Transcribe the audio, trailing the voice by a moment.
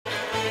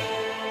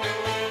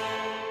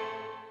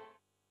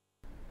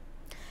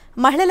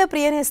మహిళల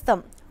ప్రియనేస్తం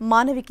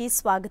మానవికి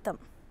స్వాగతం.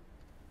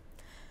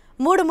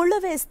 మూడు ముళ్ళు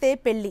వేస్తే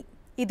పెళ్లి,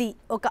 ఇది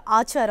ఒక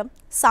ఆచారం,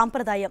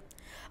 సాంప్రదాయం.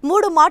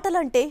 మూడు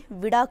మాటలంటే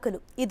విడాకులు,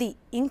 ఇది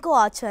ఇంకో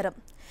ఆచారం.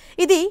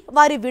 ఇది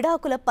వారి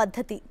విడాకుల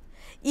పద్ధతి.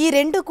 ఈ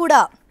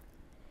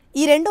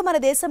రెండు మన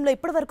దేశంలో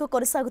ఇప్పటివరకు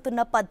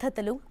కొనసాగుతున్న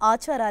పద్ధతులు,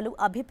 ఆచారాలు,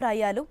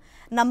 అభిప్రాయాలు,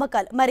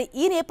 నమ్మకాలు. మరి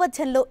ఈ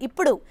నేపథ్యంలో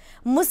ఇప్పుడు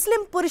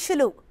ముస్లిం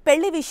పురుషులు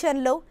పెళ్లి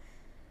విషయంలో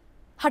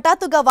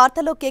హఠాత్తుగా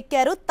వార్తల్లోకి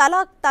ఎక్కారు.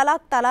 తలాక్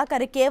తలాక్ తలాక్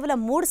అని కేవలం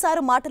 3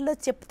 సార్లు మాటల్లో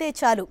చెప్తే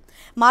చాలు.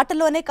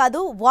 మాటల్లోనే కాదు,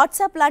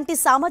 వాట్సాప్ లాంటి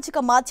సామాజిక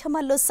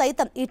మాధ్యమాల్లో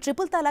సైతం ఈ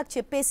ట్రిపుల్ తలాక్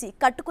చెప్పేసి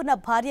కట్టుకున్న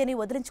భార్యని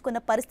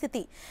వదిలించుకున్న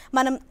పరిస్థితి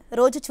మనం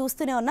రోజు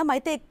చూస్తూనే ఉన్నాం.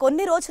 అయితే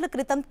కొన్ని రోజుల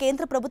క్రితం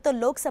కేంద్ర ప్రభుత్వం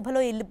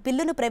లోక్సభలో ఈ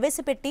బిల్లును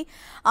ప్రవేశపెట్టి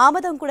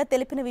ఆమోదం కూడా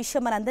తెలిపిన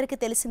విషయం మనందరికీ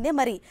తెలిసిందే.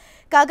 మరి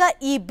కాగా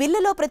ఈ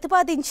బిల్లులో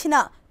ప్రతిపాదించిన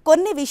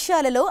కొన్ని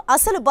విషయాలలో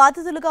అసలు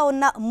బాధితులుగా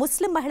ఉన్న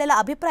ముస్లిం మహిళల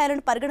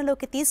అభిప్రాయాలను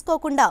పరిగణలోకి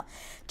తీసుకోకుండా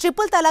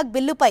ట్రిపుల్ తలాక్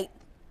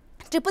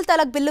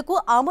బిల్లుకు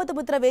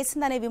ఆమోదముద్ర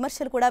వేసిందనే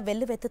విమర్శలు కూడా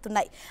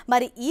వెల్లువెత్తుతున్నాయి.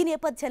 మరి ఈ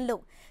నేపథ్యంలో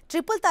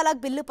ట్రిపుల్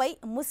తలాక్ బిల్లుపై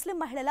ముస్లిం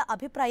మహిళల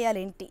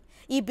అభిప్రాయాలేంటి?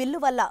 ఈ బిల్లు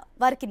వల్ల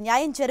వారికి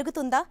న్యాయం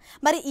జరుగుతుందా?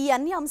 మరి ఈ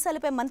అన్ని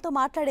అంశాలపై మనతో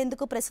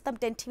మాట్లాడేందుకు ప్రస్తుతం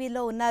 10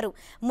 టీవీలో ఉన్నారు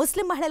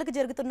ముస్లిం మహిళలకు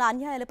జరుగుతున్న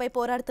అన్యాయాలపై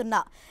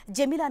పోరాడుతున్న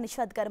జమీలా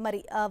నిషాద్ గారు.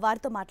 మరి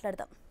వారితో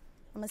మాట్లాడదాం.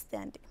 నమస్తే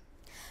ఆంటీ.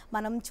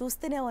 మనం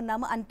చూస్తూనే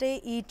ఉన్నాము, అంటే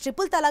ఈ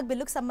ట్రిపుల్ తలాక్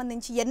బిల్లుకు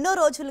సంబంధించి ఎన్నో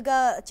రోజులుగా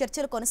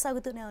చర్చలు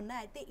కొనసాగుతూనే ఉన్నాయి.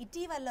 అయితే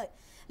ఇటీవల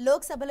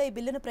లోక్సభలో ఈ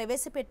బిల్లును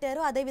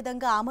ప్రవేశపెట్టారు,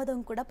 అదేవిధంగా ఆమోదం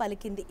కూడా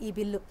పలికింది ఈ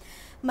బిల్లు.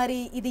 మరి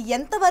ఇది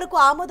ఎంతవరకు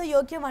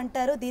ఆమోదయోగ్యం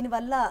అంటారు?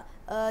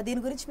 దీని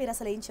గురించి మీరు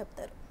అసలు ఏం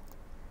చెప్తారు?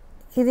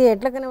 ఇది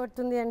ఎట్లా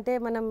కనబడుతుంది అంటే,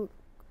 మనం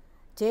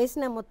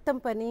చేసిన మొత్తం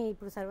పని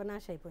ఇప్పుడు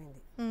సర్వనాశ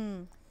అయిపోయింది.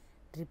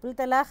 ట్రిపుల్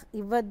తలాక్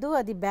ఇవ్వద్దు,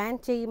 అది బ్యాన్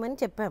చేయమని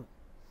చెప్పాం,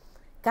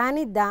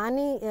 కానీ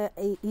దాన్ని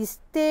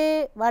ఇస్తే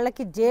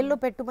వాళ్ళకి జైల్లో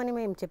పెట్టుమని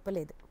మేము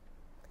చెప్పలేదు.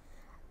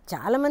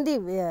 చాలామంది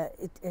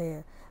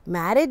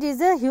marriage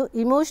is a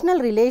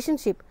emotional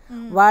relationship,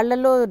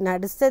 వాళ్ళలో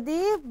నడుస్తుంది,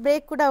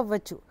 బ్రేక్ కూడా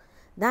అవ్వచ్చు.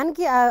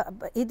 దానికి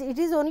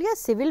it is only a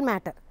civil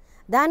matter.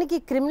 దానికి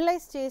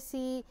క్రిమినలైజ్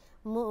చేసి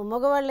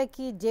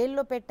మగవాళ్ళకి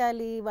జైల్లో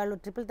పెట్టాలి, వాళ్ళు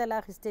ట్రిపుల్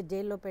తలాక్ ఇస్తే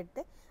జైల్లో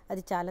పెడితే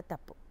అది చాలా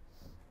తప్పు.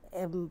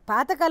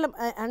 పాతకాలం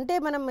అంటే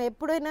మనం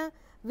ఎప్పుడైనా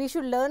we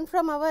should learn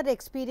from our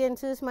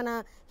experiences, మన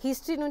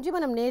హిస్టరీ నుంచి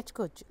మనం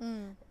నేర్చుకోవచ్చు.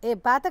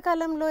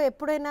 పాతకాలంలో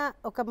ఎప్పుడైనా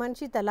ఒక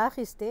మనిషి తలాక్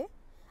ఇస్తే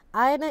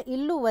ఆయన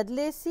ఇల్లు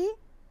వదిలేసి,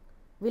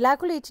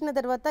 విడాకులు ఇచ్చిన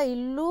తర్వాత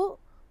ఇల్లు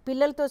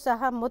పిల్లలతో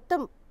సహా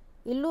మొత్తం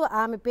ఇల్లు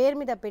ఆమె పేరు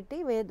మీద పెట్టి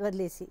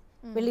వదిలేసి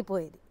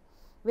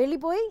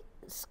వెళ్ళిపోయి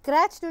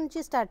స్క్రాచ్ నుంచి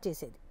స్టార్ట్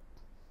చేసేది.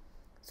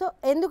 సో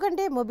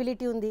ఎందుకంటే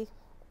మొబిలిటీ ఉంది.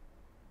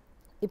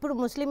 ఇప్పుడు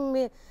ముస్లిం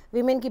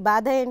విమెన్కి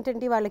బాధ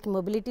ఏంటంటే వాళ్ళకి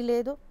మొబిలిటీ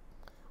లేదు,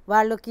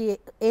 వాళ్ళకి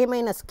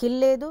ఏమైనా స్కిల్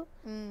లేదు.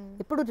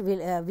 ఇప్పుడు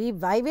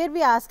why where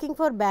we asking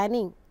for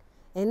banning?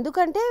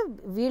 ఎందుకంటే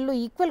వీళ్ళు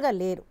ఈక్వల్గా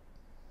లేరు.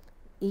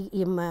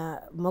 ఈ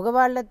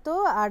మగవాళ్ళతో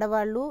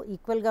ఆడవాళ్ళు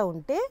ఈక్వల్గా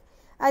ఉంటే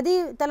అది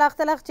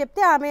తలాక్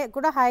చెప్తే ఆమె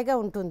కూడా హాయిగా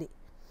ఉంటుంది,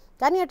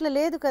 కానీ అట్లా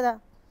లేదు కదా.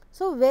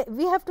 So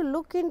we have to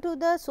look in to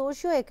the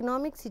socio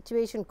economic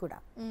situation కూడా.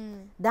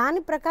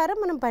 దాని ప్రకారం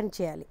మనం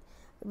పనిచేయాలి.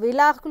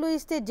 విడాకులు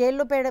ఇస్తే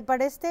జైల్లో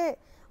పడేస్తే,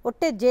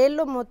 ఒట్టే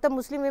జైల్లో మొత్తం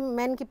ముస్లిం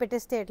మెన్కి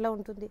పెట్టేస్తే ఎట్లా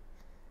ఉంటుంది?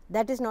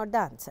 That is not the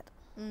answer.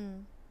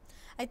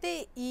 అయితే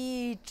ఈ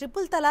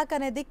ట్రిపుల్ తలాక్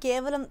అనేది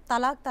కేవలం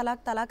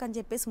తలాక్ అని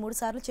చెప్పేసి 3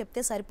 సార్లు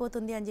చెప్తే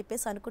సరిపోతుంది అని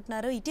చెప్పేసి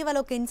అనుకుంటున్నారు. ఇటీవల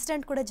ఒక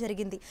ఇన్సిడెంట్ కూడా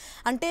జరిగింది.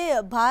 అంటే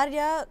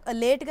భార్య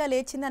లేట్గా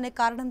లేచింది అనే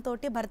కారణంతో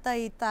భర్త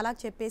ఈ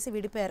తలాక్ చెప్పేసి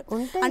విడిపోయారు.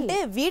 అంటే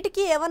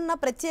వీటికి ఏమన్నా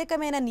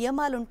ప్రత్యేకమైన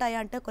నియమాలు ఉంటాయా?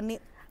 అంటే కొన్ని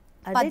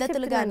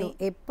పద్ధతులు కానీ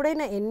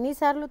ఎప్పుడైనా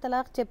ఎన్నిసార్లు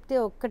తలాక్ చెప్తే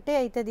ఒక్కటే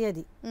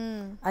అవుతుంది,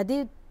 అది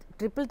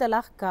ట్రిపుల్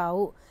తలాక్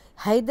కావు.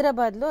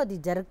 హైదరాబాద్లో అది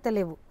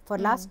జరగలేవు.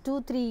 ఫర్ లాస్ట్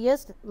 2-3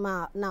 ఇయర్స్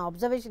నా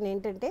అబ్జర్వేషన్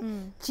ఏంటంటే,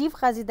 చీఫ్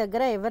ఖాజీ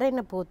దగ్గర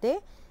ఎవరైనా పోతే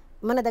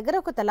మన దగ్గర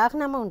ఒక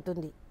తలాక్నామా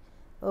ఉంటుంది,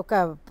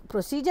 ఒక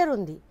ప్రొసీజర్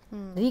ఉంది,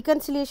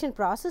 రీకన్సిలియేషన్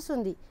ప్రాసెస్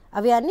ఉంది,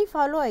 అవి అన్నీ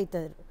ఫాలో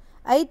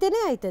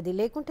అయితేనే అవుతుంది,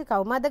 లేకుంటే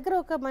కావు. మా దగ్గర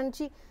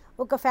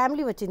ఒక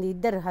ఫ్యామిలీ వచ్చింది,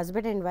 ఇద్దరు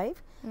హస్బెండ్ అండ్ వైఫ్.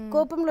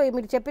 కోపంలో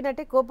మీరు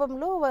చెప్పినట్టే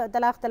కోపంలో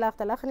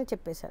తలాక్ అని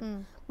చెప్పేశారు.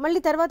 మళ్ళీ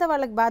తర్వాత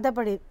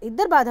వాళ్ళకి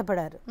ఇద్దరు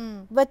బాధపడారు.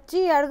 వచ్చి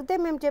అడిగితే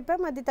మేము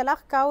చెప్పాం అది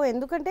తలాక్ కావు,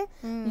 ఎందుకంటే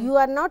you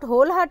are not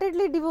whole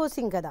heartedly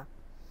డివోర్సింగ్ కదా.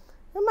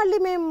 మళ్ళీ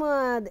మేము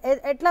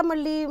ఎట్లా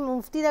మళ్ళీ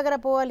ముఫ్తీ దగ్గర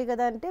పోవాలి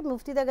కదా అంటే,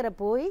 ముఫ్తీ దగ్గర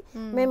పోయి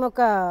మేము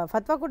ఒక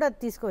ఫత్వా కూడా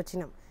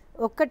తీసుకువచ్చినాం.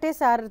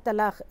 ఒక్కటేసారి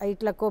తలాక్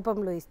ఇట్లా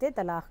కోపంలో ఇస్తే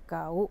తలాక్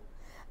కావు.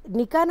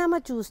 నికానామా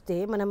చూస్తే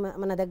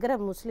మన దగ్గర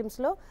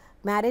ముస్లిమ్స్లో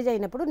మ్యారేజ్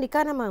అయినప్పుడు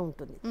నికానామా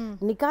ఉంటుంది.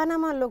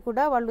 నికానామాలో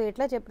కూడా వాళ్ళు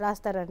ఎట్లా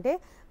రాస్తారంటే,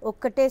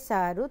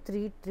 ఒక్కటేసారి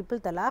ట్రిపుల్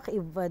తలాక్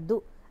ఇవ్వద్దు,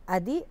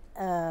 అది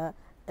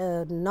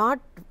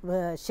నాట్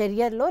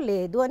షరియర్లో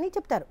లేదు అని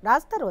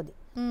రాస్తారు అది.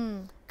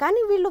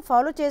 కానీ వీళ్ళు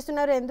ఫాలో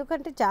చేస్తున్నారు.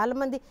 ఎందుకంటే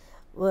చాలామంది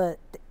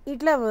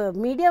ఇట్లా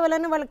మీడియా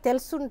వలన వాళ్ళకి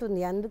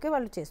తెలుస్తుంటుంది, అందుకే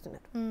వాళ్ళు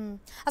చేస్తున్నారు.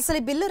 అసలు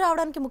ఈ బిల్లు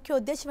రావడానికి ముఖ్య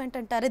ఉద్దేశం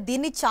ఏంటంటారు?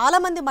 దీన్ని చాలా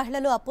మంది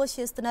మహిళలు అపోజ్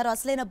చేస్తున్నారు.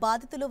 అసలైన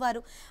బాధితులు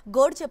వారు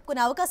గోడు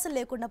చెప్పుకునే అవకాశం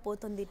లేకుండా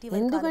పోతుంది.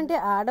 ఎందుకంటే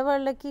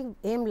ఆడవాళ్ళకి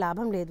ఏం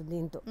లాభం లేదు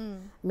దీంతో.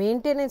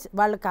 మెయింటెనెన్స్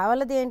వాళ్ళకి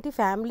కావాలది ఏంటి,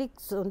 ఫ్యామిలీ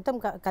సొంతం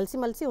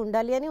కలిసిమలిసి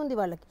ఉండాలి అని ఉంది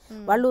వాళ్ళకి.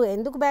 వాళ్ళు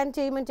ఎందుకు బ్యాన్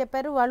చేయమని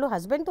చెప్పారు? వాళ్ళు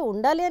హస్బెండ్తో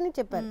ఉండాలి అని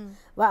చెప్పారు.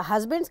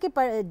 హస్బెండ్స్కి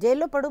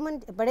జైల్లో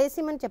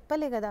పడేసిమని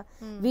చెప్పలే కదా.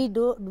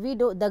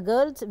 The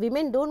girls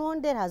women don't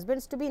want there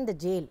husbands to be in the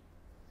jail.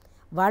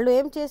 వాళ్ళు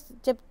ఏం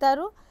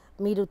చెప్తారు,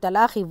 మీరు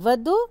తలాఖ్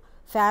ఇవ్వద్దు,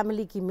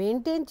 ఫ్యామిలీకి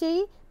మెయింటైన్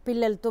చేయి,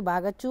 పిల్లలతో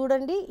బాగా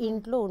చూడండి,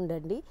 ఇంట్లో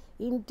ఉండండి,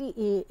 ఇంటి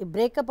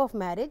బ్రేకప్ ఆఫ్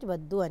మ్యారేజ్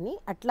వద్దు అని.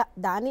 అట్లా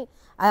దాని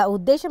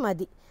ఉద్దేశం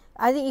అది.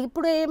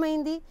 ఇప్పుడు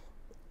ఏమైంది,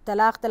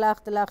 తలాఖ్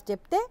తలాఖ్ తలాఖ్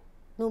చెప్తే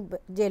నువ్వు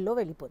జైల్లో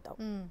వెళ్ళిపోతావు.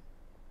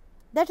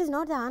 That is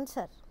not the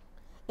answer.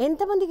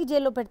 ఎంతమందికి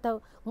జైల్లో పెడతావు?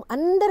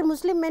 అందరు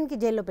ముస్లిం మెన్కి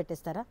జైల్లో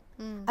పెట్టేస్తారా?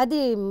 అది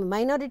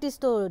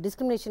మైనారిటీస్తో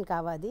డిస్క్రిమినేషన్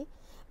కావాలి.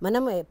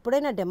 మనం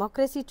ఎప్పుడైనా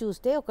డెమోక్రసీ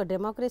చూస్తే, ఒక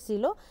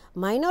డెమోక్రసీలో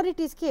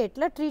మైనారిటీస్కి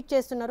ఎట్లా ట్రీట్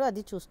చేస్తున్నారో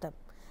అది చూస్తాం.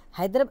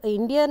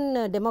 ఇండియన్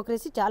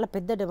డెమోక్రసీ చాలా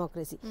పెద్ద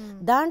డెమోక్రసీ.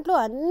 దాంట్లో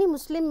అన్ని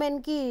ముస్లిం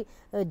మెన్కి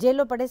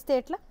జైల్లో పడేస్తే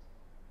ఎట్లా?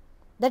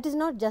 దట్ ఈస్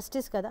నాట్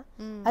జస్టిస్ కదా,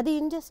 అది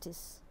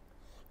ఇన్జస్టిస్.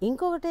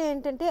 ఇంకొకటి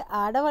ఏంటంటే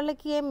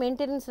ఆడవాళ్ళకి ఏం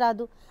మెయింటెనెన్స్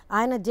రాదు.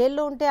 ఆయన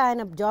జైల్లో ఉంటే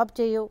ఆయన జాబ్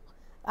చేయవు,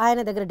 ఆయన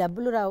దగ్గర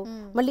డబ్బులు రావు.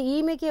 మళ్ళీ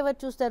ఈమెకి ఎవరు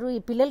చూస్తారు, ఈ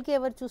పిల్లలకి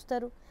ఎవరు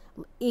చూస్తారు?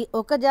 ఈ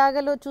ఒక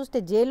జాగాలో చూస్తే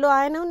జైల్లో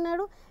ఆయన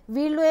ఉన్నాడు,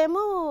 వీళ్ళు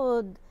ఏమో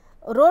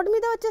రోడ్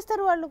మీద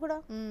వచ్చేస్తారు. వాళ్ళు కూడా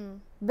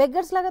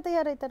బెగ్గర్స్ లాగా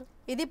తయారవుతారు.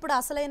 ఇది ఇప్పుడు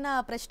అసలైన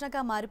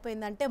ప్రశ్నగా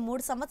మారిపోయింది. అంటే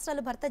 3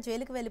 సంవత్సరాలు భర్త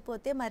జైలుకి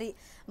వెళ్ళిపోతే మరి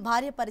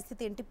భార్య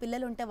పరిస్థితి ఏంటి,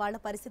 పిల్లలు ఉంటే వాళ్ళ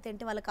పరిస్థితి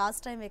ఏంటి, వాళ్ళకి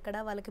ఆశ్రయం ఎక్కడ,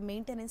 వాళ్ళకి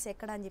మెయింటెనెన్స్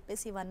ఎక్కడ అని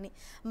చెప్పేసి ఇవన్నీ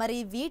మరి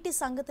వీటి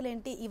సంగతులు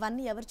ఏంటి,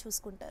 ఇవన్నీ ఎవరు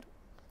చూసుకుంటారు?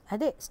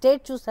 అదే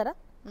స్టేట్ చూస్తారా?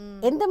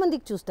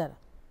 ఎంతమందికి చూస్తారా?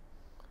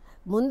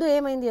 ముందు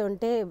ఏమైంది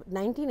అంటే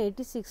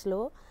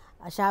 1986లో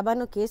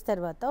షాబాను కేసు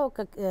తర్వాత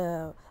ఒక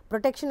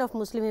protection of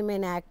Muslim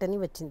women act అని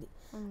వచ్చింది.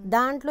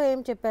 దాంట్లో ఏం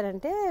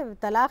చెప్పారంటే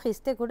తలాఖ్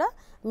ఇస్తే కూడా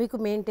మీకు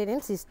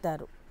మెయింటెనెన్స్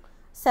ఇస్తారు.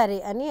 సరే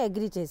అని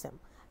అగ్రీ చేసాం.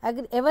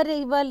 ఎవరు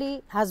ఇవ్వాలి?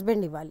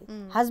 హస్బెండ్ ఇవ్వాలి.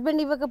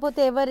 హస్బెండ్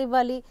ఇవ్వకపోతే ఎవరు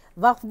ఇవ్వాలి?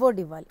 వక్ఫ్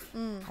బోర్డ్ ఇవ్వాలి.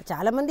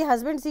 చాలామంది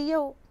హస్బెండ్స్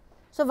ఇవ్వవు.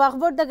 సో వక్ఫ్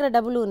బోర్డ్ దగ్గర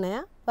డబ్బులు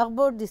ఉన్నాయా? వక్ఫ్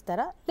బోర్డ్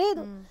ఇస్తారా?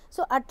 లేదు.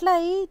 సో అట్లా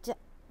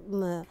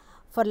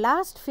ఫర్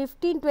లాస్ట్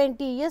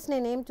 15-20 ఇయర్స్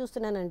నేనేం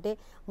చూస్తున్నానంటే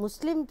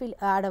ముస్లిం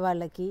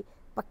ఆడవాళ్ళకి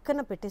పక్కన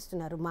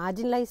పెట్టేస్తున్నారు,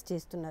 మార్జినలైజ్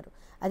చేస్తున్నారు.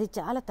 అది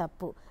చాలా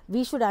తప్పు.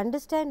 We should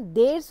understand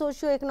their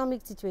socio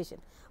economic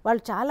situation.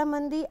 వాళ్ళు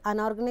చాలామంది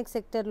అన్ఆర్గానిక్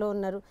సెక్టర్లో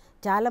ఉన్నారు,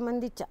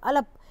 చాలామంది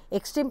చాలా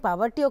ఎక్స్ట్రీమ్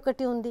పవర్టీ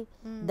ఒకటి ఉంది,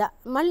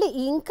 మళ్ళీ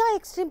ఇంకా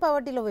ఎక్స్ట్రీమ్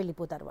పవర్టీలో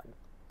వెళ్ళిపోతారు వాళ్ళు.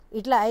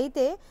 ఇట్లా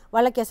అయితే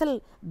వాళ్ళకి అసలు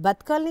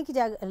బతకాలనికి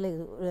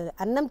లేదు,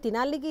 అన్నం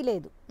తినాలికి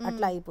లేదు,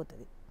 అట్లా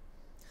అయిపోతుంది.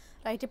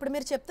 రైట్. ఇప్పుడు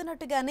మీరు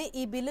చెప్తున్నట్టుగానే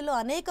ఈ బిల్లులో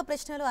అనేక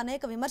ప్రశ్నలు,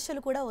 అనేక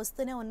విమర్శలు కూడా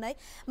వస్తూనే ఉన్నాయి.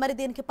 మరి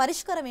దీనికి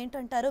పరిష్కారం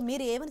ఏంటంటారు?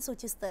 మీరు ఏమని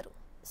సూచిస్తారు?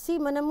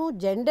 మనము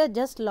జెండర్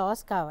జస్ట్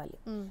లాస్ కావాలి.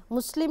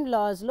 ముస్లిం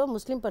లాస్లో,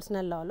 ముస్లిం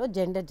పర్సనల్ లాలో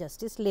జెండర్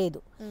జస్టిస్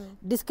లేదు,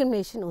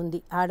 డిస్క్రిమినేషన్ ఉంది,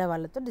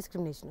 ఆడవాళ్ళతో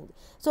డిస్క్రిమినేషన్ ఉంది.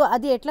 సో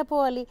అది ఎట్లా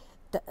పోవాలి?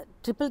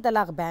 ట్రిపుల్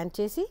తలాక్ బ్యాన్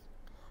చేసి,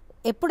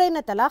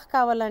 ఎప్పుడైనా తలాక్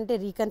కావాలంటే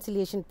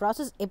రీకన్సిలియేషన్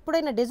ప్రాసెస్,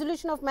 ఎప్పుడైనా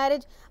డెసొల్యూషన్ ఆఫ్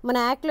మ్యారేజ్ మన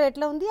యాక్ట్లో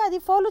ఎట్లా ఉంది అది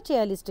ఫాలో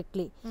చేయాలి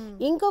స్ట్రిక్ట్లీ.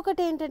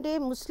 ఇంకొకటి ఏంటంటే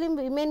ముస్లిం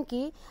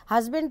విమెన్కి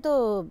హస్బెండ్తో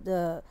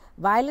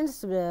వైలెన్స్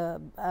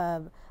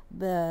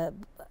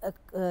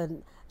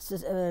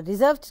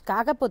రిజర్వ్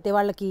కాకపోతే,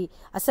 వాళ్ళకి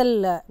అసలు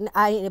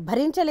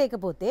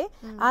భరించలేకపోతే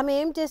ఆమె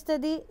ఏం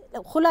చేస్తుంది?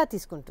 ఖులా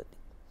తీసుకుంటుంది.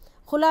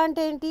 ఖులా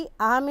అంటే ఏంటి?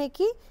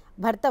 ఆమెకి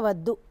భర్త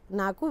వద్దు,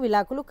 నాకు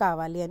విలాకులు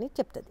కావాలి అని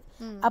చెప్తుంది.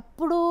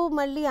 అప్పుడు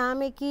మళ్ళీ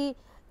ఆమెకి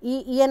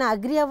ఈయన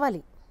అగ్రి అవ్వాలి.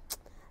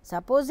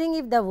 Supposing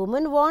if the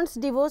women wants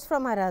divorce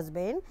from her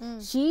husband,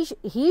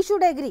 he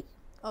should agree.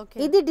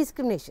 ఇది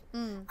డిస్క్రిమినేషన్.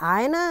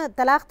 ఆయన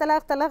తలాక్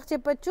తలాక్ తలాక్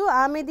చెప్పొచ్చు,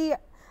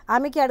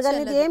 ఆమెకి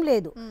అడగాలనేది ఏం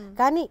లేదు,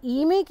 కానీ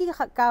ఈమెకి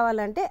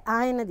కావాలంటే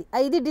ఆయనది.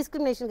 ఇది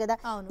డిస్క్రిమినేషన్ కదా.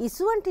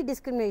 ఇటువంటి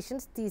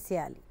డిస్క్రిమినేషన్స్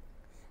తీసేయాలి.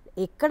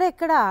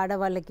 ఎక్కడెక్కడ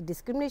ఆడవాళ్ళకి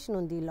డిస్క్రిమినేషన్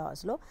ఉంది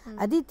లాస్లో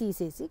అది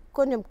తీసేసి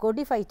కొంచెం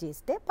కోడిఫై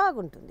చేస్తే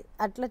బాగుంటుంది.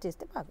 అట్లా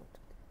చేస్తే బాగుంటుంది.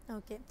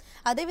 ఓకే.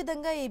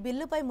 అదేవిధంగా ఈ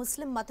బిల్లుపై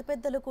ముస్లిం మత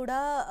పెద్దలు కూడా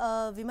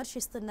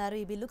విమర్శిస్తున్నారు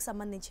ఈ బిల్లుకు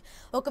సంబంధించి.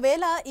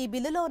 ఒకవేళ ఈ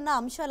బిల్లులో ఉన్న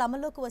అంశాలు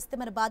అమల్లోకి వస్తే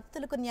మరి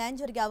బాధితులకు న్యాయం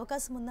జరిగే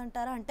అవకాశం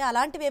ఉందంటారా? అంటే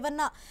అలాంటివి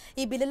ఏమన్నా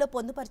ఈ బిల్లులో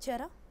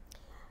పొందుపరిచారా?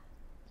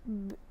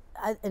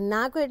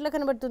 నాకు ఎట్లా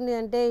కనబడుతుంది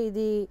అంటే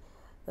ఇది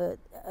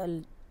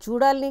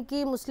చూడాలనికి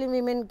ముస్లిం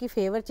విమెన్కి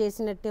ఫేవర్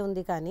చేసినట్టే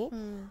ఉంది, కానీ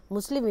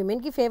ముస్లిం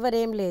విమెన్కి ఫేవర్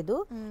ఏం లేదు.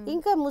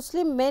 ఇంకా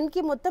ముస్లిం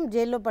మెన్కి మొత్తం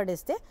జైల్లో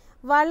పడేస్తే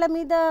వాళ్ళ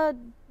మీద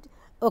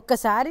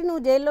ఒక్కసారి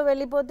నువ్వు జైల్లో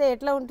వెళ్ళిపోతే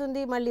ఎట్లా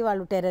ఉంటుంది? మళ్ళీ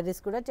వాళ్ళు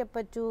టెర్రరిస్ట్ కూడా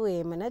చెప్పచ్చు,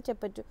 ఏమైనా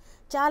చెప్పచ్చు,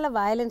 చాలా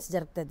వైలెన్స్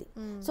జరుగుతుంది.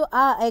 సో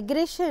ఆ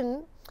అగ్రెషన్,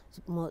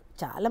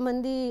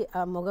 చాలామంది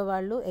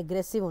మగవాళ్ళు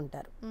అగ్రెసివ్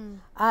ఉంటారు.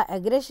 ఆ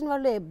అగ్రెషన్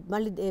వాళ్ళు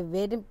మళ్ళీ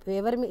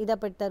ఎవరి మీద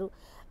పెడతారు?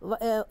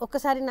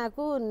 ఒక్కసారి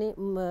నాకు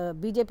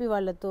బీజేపీ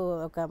వాళ్ళతో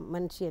ఒక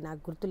మనిషి,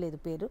 నాకు గుర్తులేదు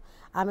పేరు,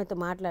 ఆమెతో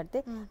మాట్లాడితే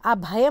ఆ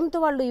భయంతో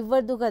వాళ్ళు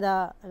ఇవ్వద్దు కదా,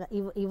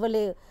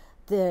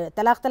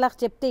 తలాక్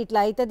చెప్తే ఇట్లా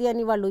అవుతుంది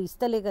అని వాళ్ళు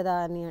ఇస్తలే కదా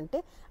అని అంటే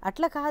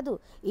అట్లా కాదు.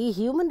 ఈ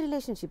హ్యూమన్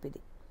రిలేషన్షిప్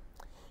ఇది,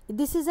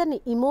 this is an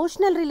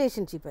emotional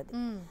relationship. అది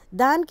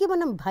దానికి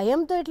మనం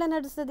భయంతో ఎట్లా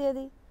నడుస్తుంది?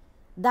 అది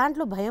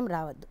దాంట్లో భయం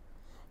రావద్దు.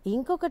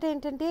 ఇంకొకటి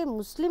ఏంటంటే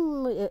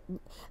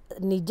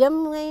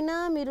నిజమైనా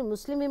మీరు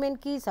ముస్లిం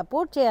విమెన్కి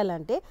సపోర్ట్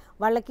చేయాలంటే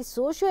వాళ్ళకి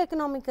సోషో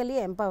ఎకనామికలీ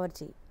ఎంపవర్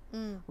చేయి.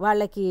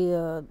 వాళ్ళకి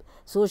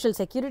సోషల్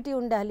సెక్యూరిటీ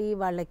ఉండాలి,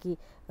 వాళ్ళకి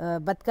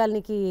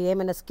బతకాలనికి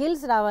ఏమైనా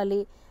స్కిల్స్ రావాలి,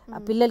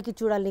 పిల్లలకి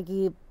చూడాలనికి,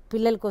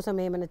 పిల్లల కోసం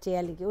ఏమైనా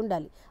చేయాలనికి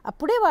ఉండాలి.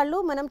 అప్పుడే వాళ్ళు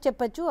మనం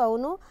చెప్పచ్చు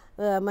అవును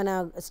మన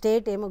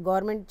స్టేట్ ఏమో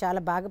గవర్నమెంట్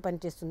చాలా బాగా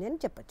పనిచేస్తుంది అని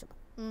చెప్పచ్చు.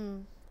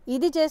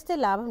 ఇది చేస్తే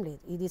లాభం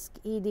లేదు.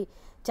 ఇది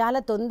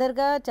చాలా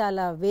తొందరగా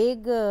చాలా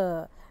వేగ్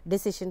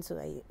డెసిషన్స్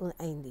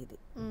అయింది ఇది.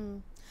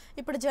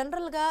 ఇప్పుడు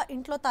జనరల్గా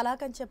ఇంట్లో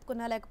తలాక్ అని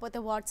చెప్పుకున్నా, లేకపోతే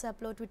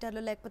వాట్సాప్లో,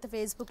 ట్విట్టర్లో, లేకపోతే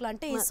ఫేస్బుక్లో,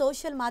 అంటే ఈ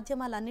సోషల్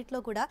మాధ్యమాలన్నింటిలో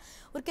కూడా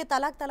ఊరికే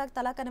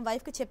తలాక్ అని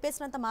వైఫ్కి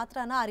చెప్పేసినంత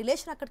మాత్రాన ఆ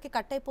రిలేషన్ అక్కడికి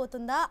కట్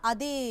అయిపోతుందా?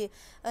 అది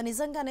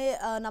నిజంగానే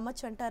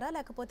నమ్మచ్చు అంటారా?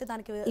 లేకపోతే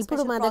దానికి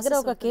ఇప్పుడు మా దగ్గర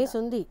ఒక కేసు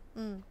ఉంది,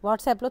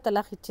 వాట్సాప్లో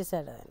తలాక్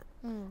ఇచ్చేసాడు ఆయన.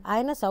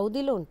 ఆయన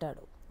సౌదీలో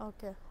ఉంటాడు.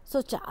 సో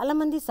చాలా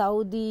మంది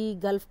Saudi,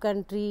 Gulf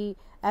country,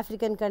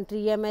 African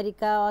country,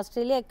 America,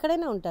 Australia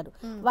ఎక్కడైనా ఉంటారు.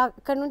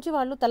 అక్కడ నుంచి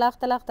వాళ్ళు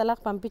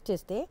తలాక్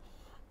పంపించేస్తే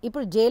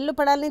ఇప్పుడు జైల్లో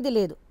పడాలనేది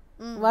లేదు.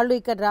 వాళ్ళు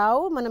ఇక్కడ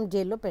రావు, మనం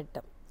జైల్లో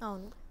పెట్టాం.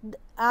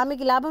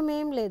 ఆమెకి లాభం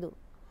ఏం లేదు.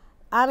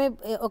 ఆమె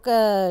ఒక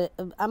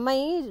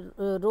అమ్మాయి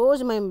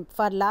రోజు మేము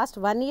ఫర్ లాస్ట్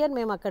 1 year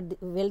మేము అక్కడ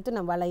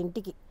వెళ్తున్నాం వాళ్ళ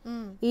ఇంటికి.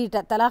 ఈ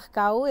తలాక్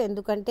కావు,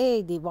 ఎందుకంటే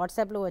ఇది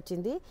వాట్సాప్లో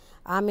వచ్చింది,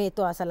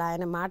 ఆమెతో అసలు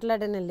ఆయన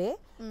మాట్లాడనలే,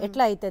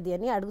 ఎట్లా అవుతుంది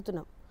అని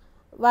అడుగుతున్నాం.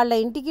 వాళ్ళ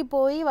ఇంటికి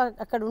పోయి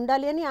అక్కడ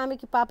ఉండాలి అని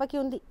ఆమెకి పాపకి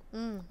ఉంది.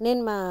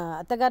 నేను మా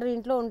అత్తగారు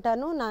ఇంట్లో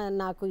ఉంటాను,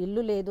 నాకు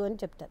ఇల్లు లేదు అని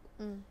చెప్తారు.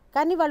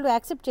 కానీ వాళ్ళు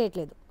యాక్సెప్ట్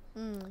చేయట్లేదు.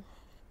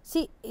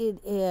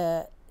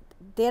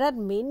 There are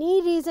many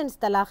reasons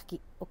తలాక్కి.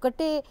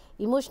 ఒకటే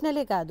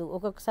ఇమోషనలే కాదు,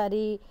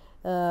 ఒక్కొక్కసారి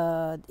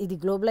ఇది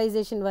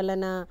గ్లోబలైజేషన్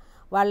వలన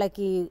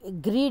వాళ్ళకి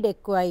గ్రీడ్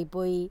ఎక్కువ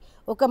అయిపోయి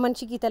ఒక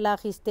మనిషికి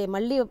తలాక్ ఇస్తే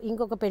మళ్ళీ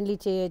ఇంకొక పెళ్లి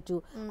చేయొచ్చు,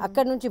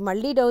 అక్కడ నుంచి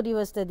మళ్ళీ డౌరీ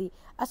వస్తుంది,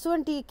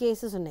 అటువంటి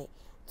కేసెస్ ఉన్నాయి.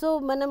 సో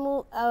మనము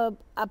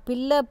ఆ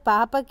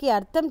పాపకి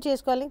అర్థం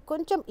చేసుకోవాలి,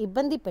 కొంచెం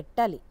ఇబ్బంది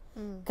పెట్టాలి,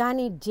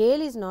 కానీ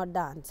jail is not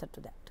the answer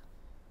to that.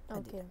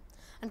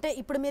 అంటే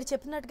ఇప్పుడు మీరు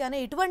చెప్పినట్టుగానే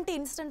ఇటువంటి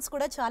ఇన్సిడెంట్స్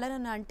కూడా చాలానే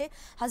ఉన్నాయి. అంటే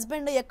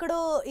హస్బెండ్ ఎక్కడో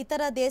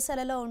ఇతర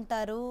దేశాలలో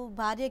ఉంటారు,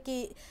 భార్యకి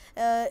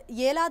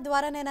ఎలా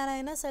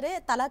ద్వారానైనా సరే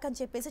తలాక్ అని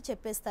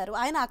చెప్పేస్తారు,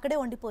 ఆయన అక్కడే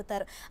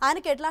ఉండిపోతారు,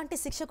 ఆయనకి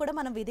ఎట్లాంటి శిక్ష కూడా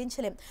మనం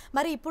విధించలేం.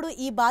 మరి ఇప్పుడు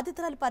ఈ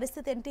బాధితురాల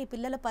పరిస్థితి ఏంటి,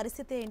 పిల్లల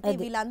పరిస్థితి ఏంటి,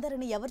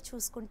 వీళ్ళందరినీ ఎవరు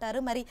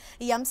చూసుకుంటారు? మరి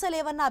ఈ అంశాలు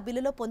ఏమన్నా ఆ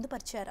బిల్లులో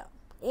పొందుపరిచారా?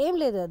 ఏం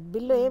లేదు,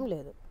 బిల్లు ఏం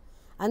లేదు.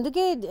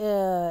 అందుకే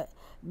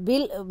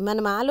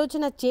మనం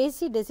ఆలోచన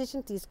చేసి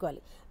డెసిషన్ తీసుకోవాలి.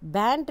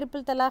 బ్యాన్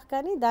ట్రిపుల్ తలాక్,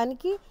 కానీ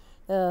దానికి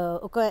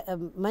ఒక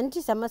మంచి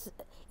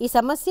ఈ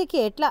సమస్యకి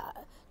ఎట్లా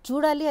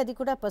చూడాలి అది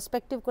కూడా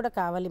పర్స్పెక్టివ్ కూడా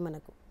కావాలి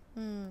మనకు,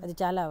 అది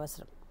చాలా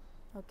అవసరం.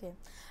 ఓకే,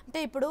 అంటే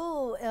ఇప్పుడు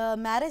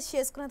మ్యారేజ్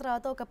చేసుకున్న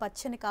తర్వాత ఒక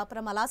పచ్చని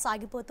కాపురం అలా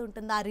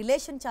సాగిపోతుంటుంది, ఆ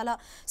రిలేషన్ చాలా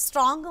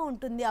స్ట్రాంగ్గా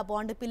ఉంటుంది, ఆ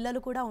బాండ్,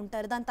 పిల్లలు కూడా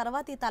ఉంటారు. దాని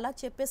తర్వాత ఈ తలాక్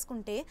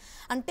చెప్పేసుకుంటే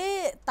అంటే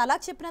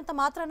తలాక్ చెప్పినంత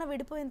మాత్రాన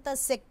విడిపోయేంత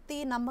శక్తి,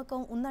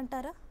 నమ్మకం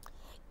ఉందంటారా?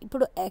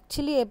 ఇప్పుడు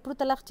యాక్చువల్లీ ఎప్పుడు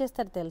తలాక్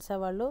చేస్తారు తెలుసా?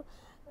 వాళ్ళు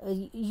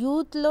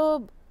యూత్లో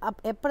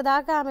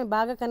ఎప్పటిదాకా ఆమె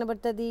బాగా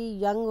కనబడుతుంది,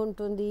 యంగ్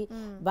ఉంటుంది,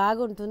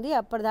 బాగుంటుంది,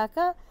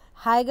 అప్పటిదాకా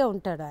హాయిగా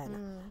ఉంటాడు ఆయన.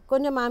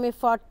 కొంచెం ఆమె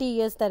 40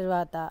 years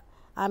తర్వాత,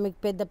 ఆమెకు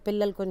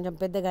పిల్లలు కొంచెం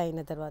పెద్దగా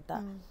అయిన తర్వాత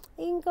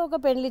ఇంకొక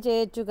పెళ్లి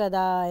చేయొచ్చు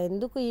కదా,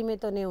 ఎందుకు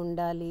ఈమెతోనే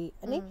ఉండాలి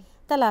అని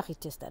తలాక్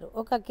ఇచ్చేస్తారు.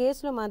 ఒక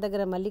కేసులో మా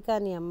దగ్గర మల్లికా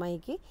అని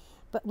అమ్మాయికి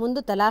ముందు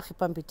తలాక్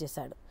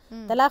పంపించేశాడు.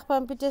 తలాక్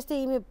పంపించేస్తే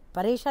ఈమె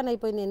పరేషాన్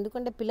అయిపోయింది,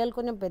 ఎందుకంటే పిల్లలు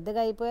కొంచెం పెద్దగా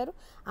అయిపోయారు,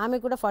 ఆమె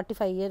కూడా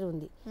 45 years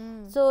ఉంది.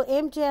 సో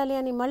ఏం చేయాలి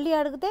అని మళ్ళీ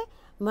అడిగితే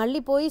మళ్ళీ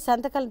పోయి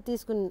సంతకాలు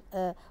తీసుకుని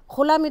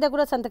హులా మీద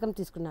కూడా సంతకం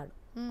తీసుకున్నాడు.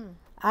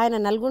 ఆయన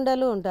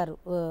నల్గొండలో ఉంటారు,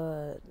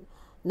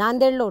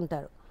 నాందేడ్లో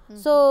ఉంటారు.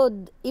 సో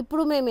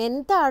ఇప్పుడు మేము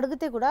ఎంత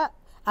అడిగితే కూడా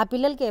ఆ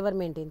పిల్లలకి ఎవరు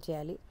మెయింటైన్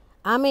చేయాలి,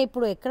 ఆమె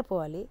ఇప్పుడు ఎక్కడ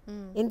పోవాలి,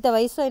 ఇంత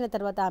వయసు అయిన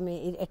తర్వాత ఆమె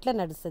ఎట్లా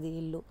నడుస్తుంది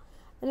ఇల్లు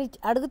అని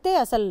అడిగితే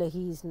అసలు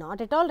he is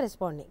not at all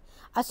responding.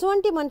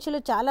 అటువంటి మనుషులు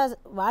చాలా,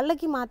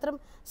 వాళ్ళకి మాత్రం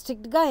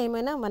స్ట్రిక్ట్గా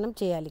ఏమైనా మనం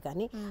చేయాలి,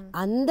 కానీ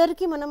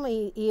అందరికీ మనం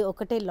ఈ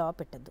ఒకటే లా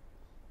పెట్టద్దు.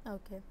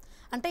 ఓకే,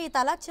 అంటే ఈ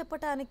తలాక్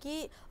చెప్పడానికి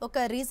ఒక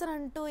రీజన్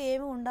అంటూ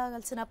ఏమి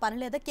ఉండాల్సిన పని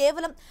లేదా,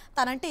 కేవలం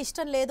తనంటే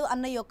ఇష్టం లేదు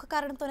అన్న ఈ ఒక్క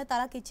కారణంతోనే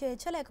తలాక్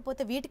ఇచ్చేయచ్చా,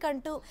 లేకపోతే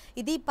వీటికంటూ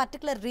ఇది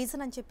పర్టికులర్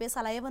రీజన్ అని చెప్పేసి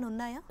అలా ఏమైనా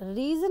ఉన్నాయా?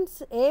 రీజన్స్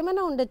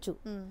ఏమైనా ఉండొచ్చు,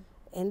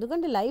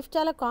 ఎందుకంటే లైఫ్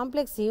చాలా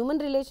కాంప్లెక్స్.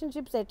 హ్యూమన్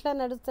రిలేషన్షిప్స్ ఎట్లా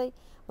నడుస్తాయి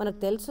మనకు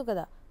తెలుసు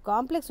కదా,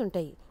 కాంప్లెక్స్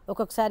ఉంటాయి.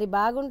 ఒక్కొక్కసారి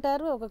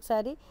బాగుంటారు,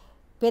 ఒక్కొక్కసారి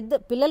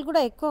పిల్లలు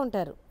కూడా ఎక్కువ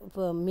ఉంటారు,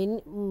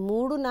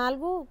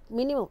 3-4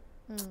 మినిమం.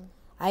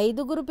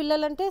 5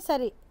 పిల్లలంటే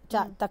సరే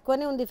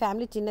తక్కువనే ఉంది,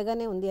 ఫ్యామిలీ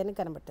చిన్నగానే ఉంది అని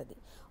కనబడుతుంది.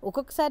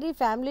 ఒక్కొక్కసారి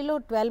ఫ్యామిలీలో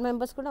 12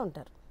 members కూడా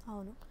ఉంటారు.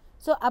 అవును.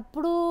 సో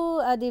అప్పుడు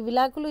అది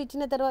విడాకులు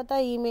ఇచ్చిన తర్వాత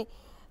ఈమె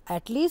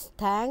at least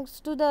thanks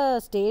to the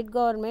state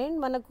government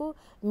మనకు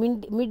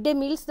మిడ్ డే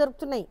మీల్స్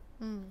దొరుకుతున్నాయి,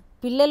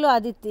 పిల్లలు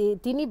అది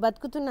తిని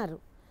బతుకుతున్నారు.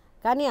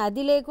 కానీ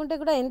అది లేకుంటే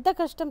కూడా ఎంత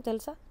కష్టం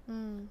తెలుసా.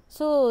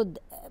 సో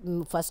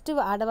ఫస్ట్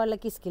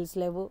ఆడవాళ్ళకి స్కిల్స్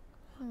లేవు,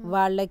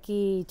 వాళ్ళకి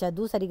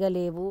చదువు సరిగా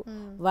లేవు,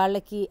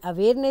 వాళ్ళకి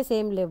అవేర్నెస్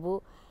ఏం లేవు.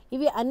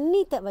 ఇవి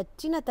అన్నీ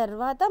వచ్చిన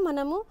తర్వాత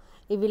మనము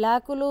ఈ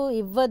విడాకులు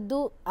ఇవ్వద్దు.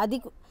 అది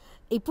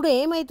ఇప్పుడు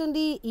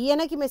ఏమవుతుంది,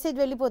 ఈయనకి మెసేజ్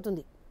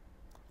వెళ్ళిపోతుంది,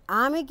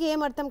 ఆమెకి ఏం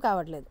అర్థం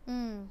కావట్లేదు.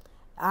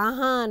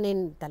 ఆహా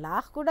నేను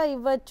తలాఖ్ కూడా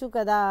ఇవ్వచ్చు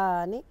కదా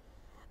అని.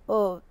 ఓ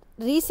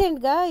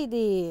రీసెంట్గా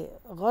ఇది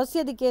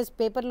గౌసియాది కేసు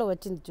పేపర్లో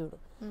వచ్చింది చూడు.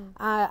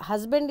 ఆ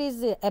హస్బెండ్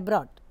ఈజ్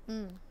అబ్రాడ్.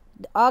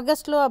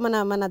 ఆగస్ట్లో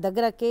మన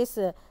దగ్గర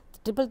కేసు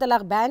ట్రిపుల్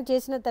తలాఖ్ బ్యాన్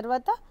చేసిన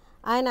తర్వాత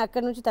ఆయన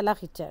అక్కడి నుంచి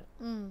తలాఖ్ ఇచ్చాడు.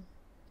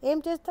 ఏం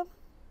చేస్తాం?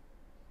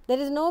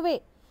 There is no way.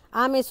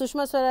 ఆమె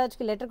సుష్మా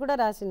స్వరాజ్కి లెటర్ కూడా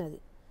రాసినది,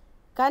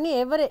 కానీ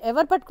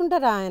ఎవరు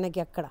పట్టుకుంటారా ఆయనకి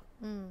అక్కడ?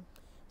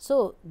 So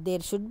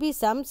there should be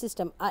some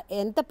system.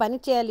 ఎంత పని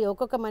చేయాలి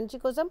ఒక్కొక్క మనిషి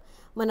కోసం.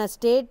 మన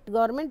స్టేట్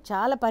గవర్నమెంట్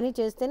చాలా పని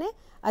చేస్తేనే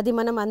అది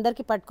మనం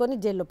అందరికీ పట్టుకొని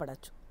జైల్లో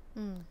పడవచ్చు.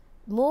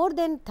 మోర్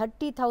దెన్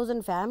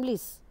 30,000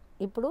 ఫ్యామిలీస్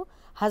ఇప్పుడు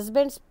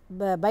హస్బెండ్స్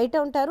బయట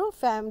ఉంటారు,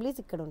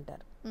 ఫ్యామిలీస్ ఇక్కడ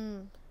ఉంటారు.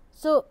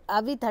 సో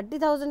అవి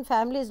 30,000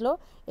 ఫ్యామిలీస్లో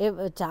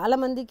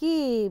చాలామందికి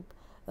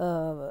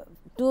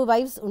 2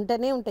 వైఫ్స్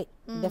ఉంటూనే ఉంటాయి,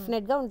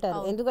 డెఫినెట్గా ఉంటారు.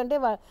 ఎందుకంటే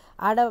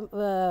ఆడ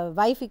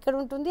వైఫ్ ఇక్కడ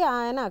ఉంటుంది,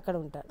 ఆయన అక్కడ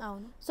ఉంటారు.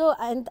 సో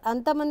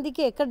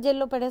అంతమందికి ఎక్కడ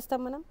జైల్లో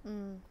పడేస్తాం మనం?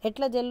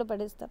 ఎట్లా జైల్లో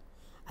పడేస్తాం?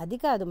 అది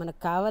కాదు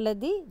మనకు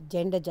కావాలది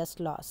జెండర్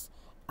జస్ట్ లాస్.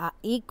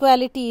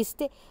 ఈక్వాలిటీ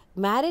ఇస్తే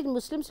మ్యారేజ్,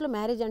 ముస్లిమ్స్లో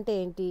మ్యారేజ్ అంటే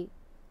ఏంటి?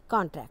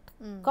 కాంట్రాక్ట్.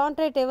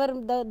 కాంట్రాక్ట్ ఎవరు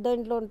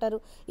దాంట్లో ఉంటారు?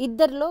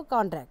 ఇద్దరిలో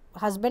contract,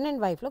 husband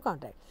and వైఫ్లో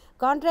contract.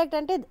 Contract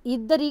అంటే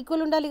ఇద్దరు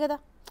ఈక్వల్ ఉండాలి కదా.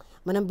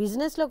 మనం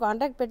బిజినెస్లో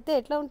కాంట్రాక్ట్ పెడితే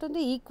ఎట్లా ఉంటుంది?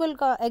 ఈక్వల్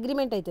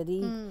అగ్రిమెంట్ అవుతుంది,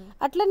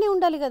 అట్లనే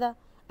ఉండాలి కదా.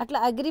 అట్లా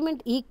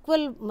అగ్రిమెంట్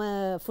ఈక్వల్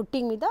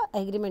ఫుట్టింగ్ మీద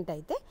అగ్రిమెంట్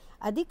అయితే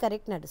అది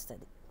కరెక్ట్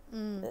నడుస్తుంది.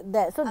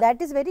 So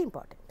that is very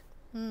important.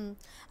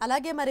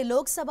 అలాగే మరి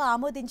లోక్సభ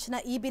ఆమోదించిన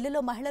ఈ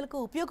బిల్లులో మహిళలకు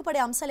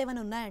ఉపయోగపడే అంశాలు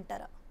ఏమైనా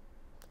ఉన్నాయంటారా?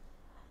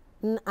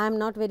 I'm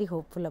not very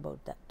hopeful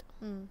about that.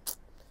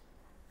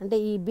 అంటే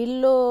ఈ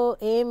బిల్లో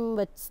ఏం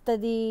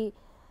వస్తుంది?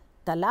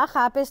 తలాఖ్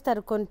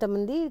ఆపేస్తారు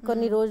కొంతమంది,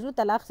 కొన్ని రోజులు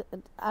తలాఖ్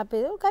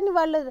ఆపేది, కానీ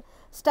వాళ్ళ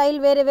స్టైల్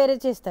వేరే వేరే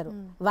చేస్తారు.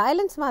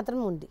 వైలెన్స్ మాత్రం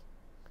ఉంది,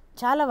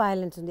 చాలా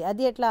వైలెన్స్ ఉంది.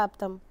 అది ఎట్లా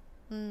ఆపుతాం?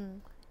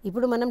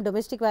 ఇప్పుడు మనం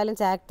డొమెస్టిక్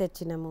వైలెన్స్ యాక్ట్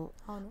తెచ్చినాము,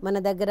 మన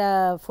దగ్గర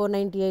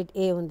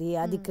 498A ఉంది,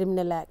 అది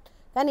క్రిమినల్ యాక్ట్.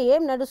 కానీ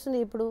ఏం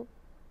నడుస్తుంది ఇప్పుడు?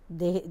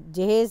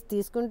 జహేజ్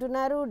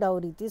తీసుకుంటున్నారు,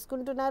 డౌరీ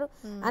తీసుకుంటున్నారు,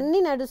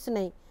 అన్నీ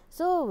నడుస్తున్నాయి.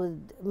 సో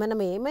మనం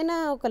ఏమైనా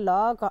ఒక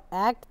లా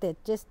యాక్ట్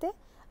తెచ్చేస్తే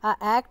ఆ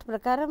యాక్ట్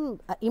ప్రకారం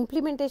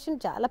ఇంప్లిమెంటేషన్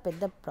చాలా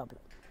పెద్ద ప్రాబ్లం.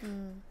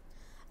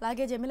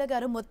 అలాగే జమీలా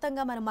గారు,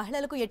 మొత్తంగా మన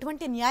మహిళలకు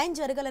ఎటువంటి న్యాయం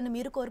జరగాలని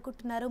మీరు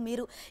కోరుకుంటున్నారు?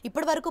 మీరు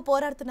ఇప్పటి వరకు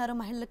పోరాడుతున్నారు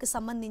మహిళలకు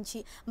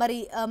సంబంధించి, మరి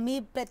మీ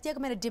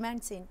ప్రత్యేకమైన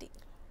డిమాండ్స్ ఏంటి?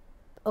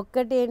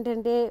 ఒక్కటి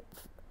ఏంటంటే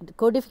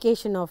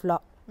కోడిఫికేషన్ ఆఫ్ లా,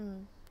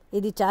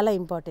 ఇది చాలా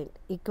important.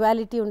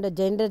 Equality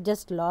gender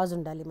just loss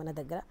ఉండాలి మన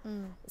దగ్గర,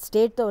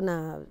 స్టేట్తో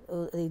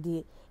ఇది.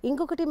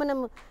 ఇంకొకటి మనం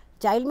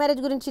చైల్డ్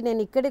మ్యారేజ్ గురించి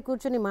నేను ఇక్కడే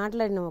కూర్చొని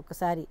మాట్లాడినాం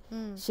ఒకసారి.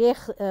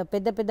 షేక్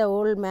పెద్ద పెద్ద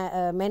ఓల్డ్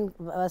మెన్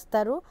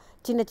వస్తారు,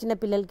 చిన్న చిన్న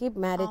పిల్లలకి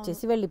మ్యారేజ్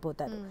చేసి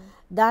వెళ్ళిపోతారు.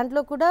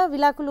 దాంట్లో కూడా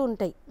విడాకులు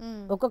ఉంటాయి.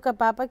 ఒక్కొక్క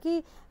పాపకి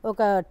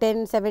ఒక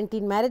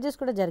 10-17 మ్యారేజెస్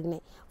కూడా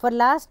జరిగినాయి. ఫర్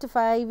లాస్ట్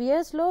 5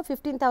 yearsలో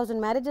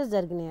 15,000 మ్యారేజెస్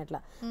జరిగినాయి అట్లా.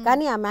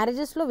 కానీ ఆ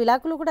మ్యారేజెస్లో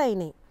విడాకులు కూడా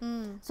అయినాయి.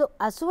 సో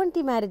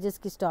అటువంటి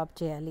మ్యారేజెస్కి స్టాప్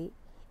చేయాలి.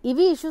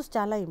 ఇవి ఇష్యూస్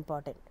చాలా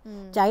ఇంపార్టెంట్.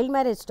 చైల్డ్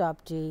మ్యారేజ్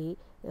స్టాప్ చేయి,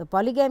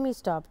 పాలిగామీ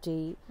స్టాప్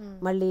చేయి,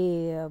 మళ్ళీ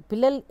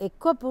పిల్లలు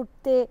ఎక్కువ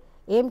పుట్టితే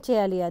ఏం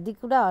చేయాలి అది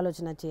కూడా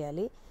ఆలోచన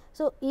చేయాలి.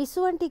 సో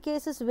ఇటువంటి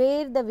cases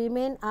where the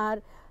women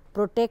are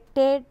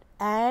protected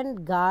and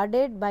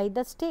guarded by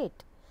the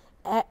state,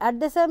 at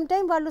the same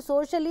time వాళ్ళు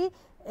సోషలీ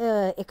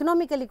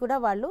ఎకనామికలీ కూడా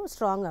వాళ్ళు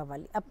స్ట్రాంగ్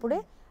అవ్వాలి. అప్పుడే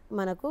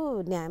మనకు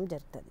న్యాయం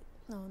జరుగుతుంది.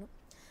 అవును,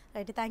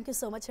 right. Thank you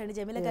so much అండి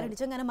జమీలా గారు.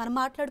 నిజంగానే మనం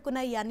మాట్లాడుకున్న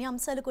ఈ అన్ని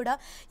అంశాలు కూడా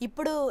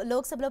ఇప్పుడు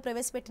లోక్సభలో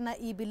ప్రవేశపెట్టిన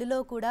ఈ బిల్లులో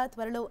కూడా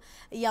త్వరలో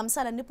ఈ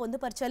అంశాలన్నీ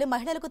పొందుపరచాలి.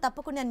 మహిళలకు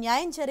తప్పకుండా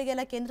న్యాయం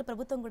జరిగేలా కేంద్ర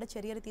ప్రభుత్వం కూడా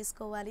చర్యలు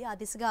తీసుకోవాలి, ఆ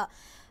దిశగా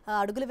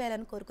అడుగులు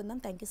వేయాలని కోరుకుందాం.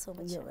 Thank you so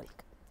much.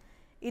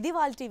 ఇది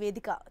వాళ్ళ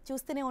వేదిక.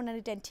 చూస్తూనే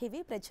ఉండండి 10 TV,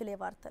 ప్రజలే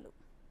వార్తలు.